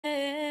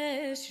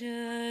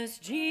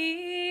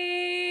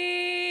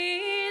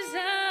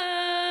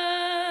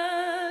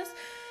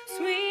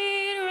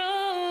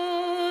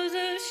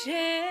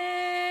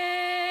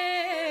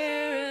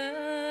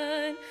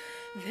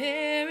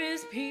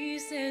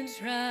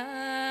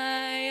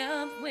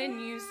triumph when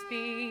you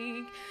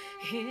speak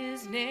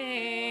his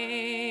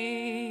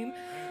name.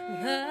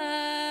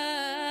 Loving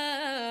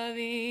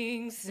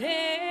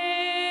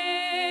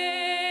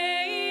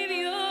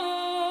Savior,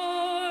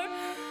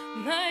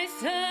 my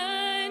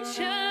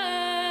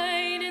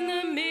sunshine in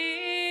the midnight.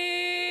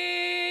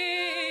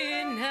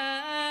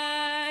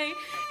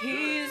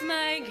 He is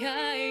my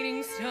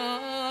guiding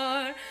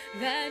star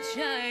that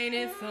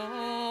shineth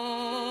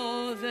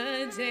all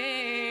the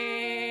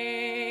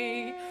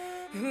day.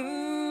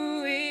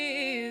 Who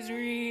is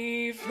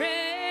refreshing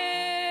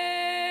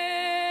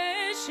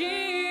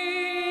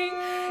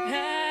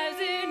as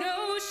an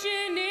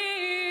ocean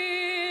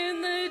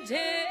in the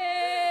desert,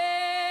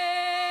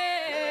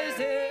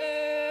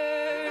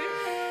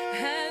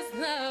 as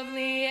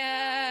lovely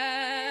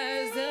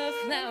as a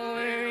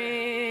flower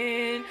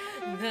in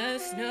the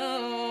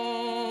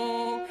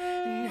snow,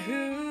 and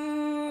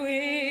who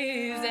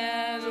is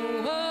as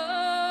watchful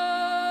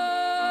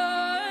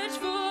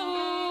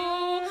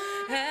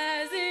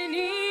as an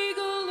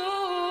eagle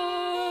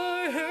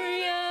o'er her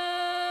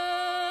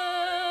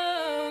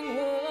young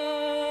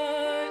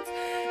ones,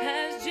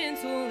 as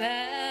gentle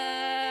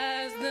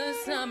as the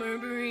summer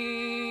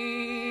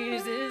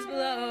breezes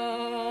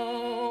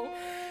blow.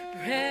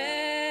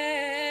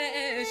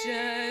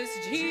 Precious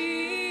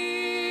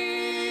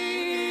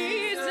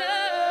Jesus,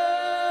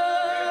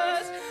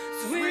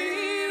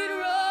 sweet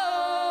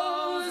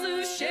Rose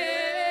of Sharon,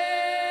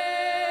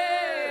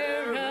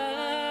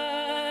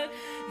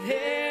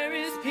 there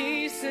is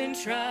peace and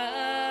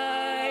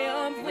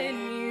triumph when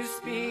you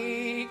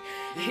speak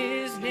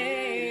his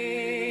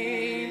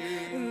name.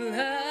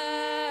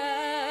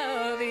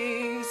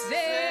 Loving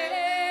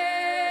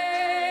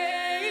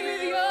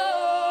Savior,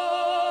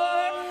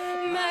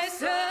 my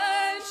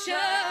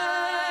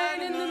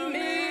sunshine in the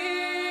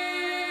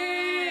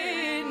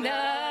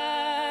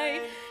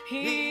midnight.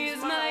 He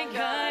is my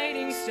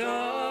guiding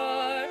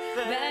star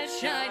that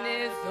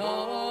shineth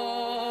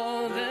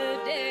all the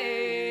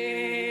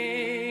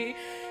day.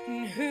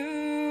 And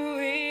who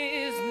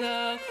is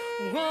the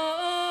one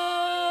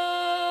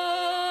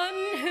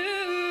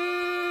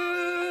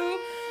who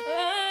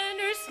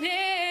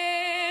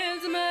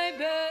understands my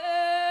burden?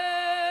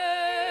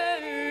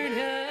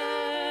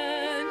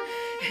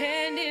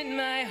 And in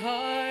my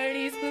heart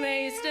he's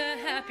placed a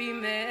happy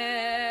melody.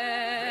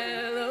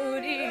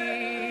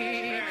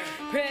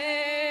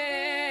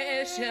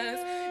 Precious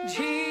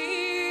Jesus,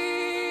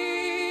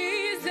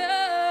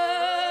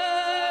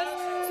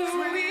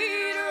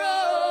 sweet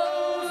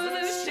Rose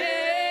of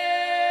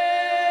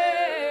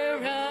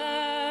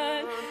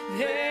Sharon,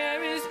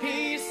 there is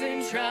peace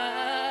and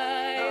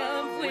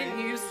triumph when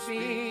you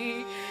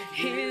speak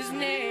his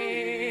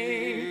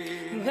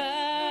name.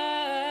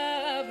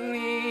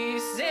 Lovely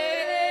Savior,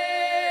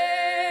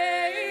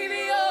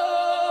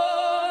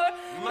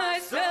 my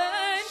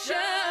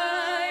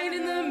sunshine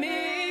in the midnight.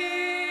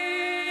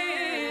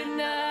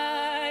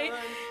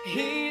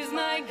 He's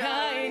my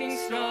guiding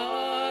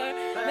star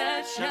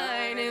that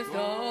shineth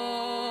all